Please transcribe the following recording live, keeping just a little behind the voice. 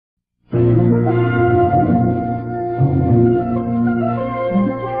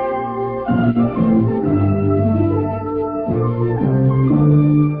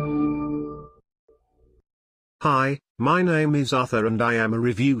Hi, my name is Arthur and I am a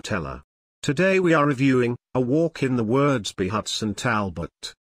review teller. Today we are reviewing A Walk in the Words by Hudson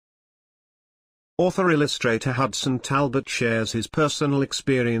Talbott. Author-illustrator Hudson Talbott shares his personal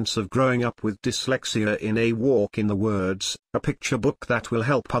experience of growing up with dyslexia in A Walk in the Words, a picture book that will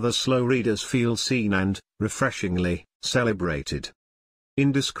help other slow readers feel seen and, refreshingly, celebrated.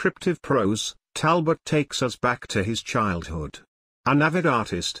 In descriptive prose, Talbott takes us back to his childhood. An avid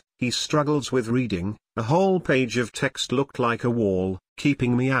artist, he struggles with reading. A whole page of text looked like a wall,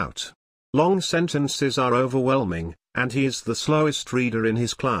 keeping me out. Long sentences are overwhelming, and he is the slowest reader in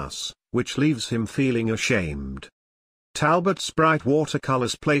his class, which leaves him feeling ashamed. Talbott's bright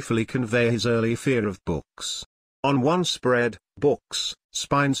watercolors playfully convey his early fear of books. On one spread, books,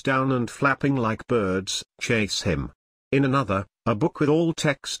 spines down and flapping like birds, chase him. In another, a book with all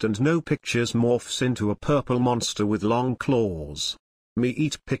text and no pictures morphs into a purple monster with long claws. "Me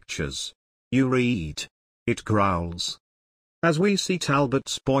eat pictures. You read," it growls. As we see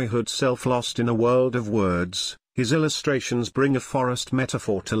Talbott's boyhood self lost in a world of words, his illustrations bring a forest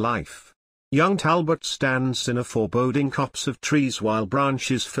metaphor to life. Young Talbott stands in a foreboding copse of trees while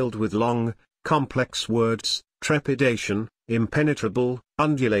branches filled with long, complex words, trepidation, impenetrable,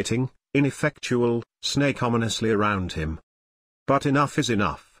 undulating, ineffectual, snake ominously around him. But enough is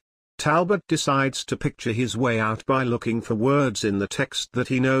enough. Talbott decides to picture his way out by looking for words in the text that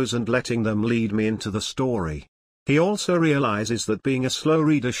he knows and letting them lead me into the story. He also realizes that being a slow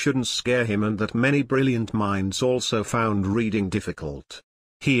reader shouldn't scare him and that many brilliant minds also found reading difficult.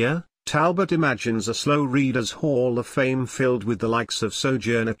 Here, Talbott imagines a slow reader's hall of fame filled with the likes of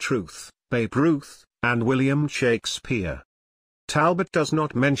Sojourner Truth, Babe Ruth, and William Shakespeare. Talbott does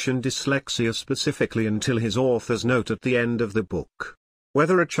not mention dyslexia specifically until his author's note at the end of the book.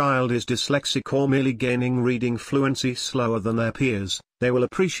 Whether a child is dyslexic or merely gaining reading fluency slower than their peers, they will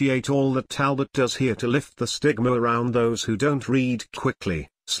appreciate all that Talbott does here to lift the stigma around those who don't read quickly.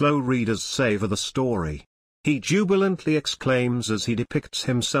 Slow readers savor the story. He jubilantly exclaims as he depicts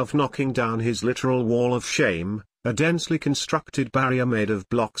himself knocking down his literal wall of shame, a densely constructed barrier made of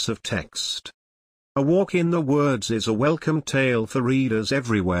blocks of text. A Walk in the Words is a welcome tale for readers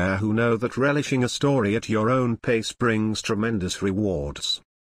everywhere who know that relishing a story at your own pace brings tremendous rewards.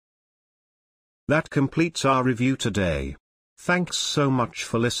 That completes our review today. Thanks so much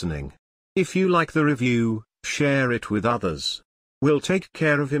for listening. If you like the review, share it with others. Will take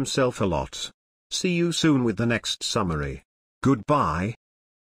care of himself a lot. See you soon with the next summary. Goodbye.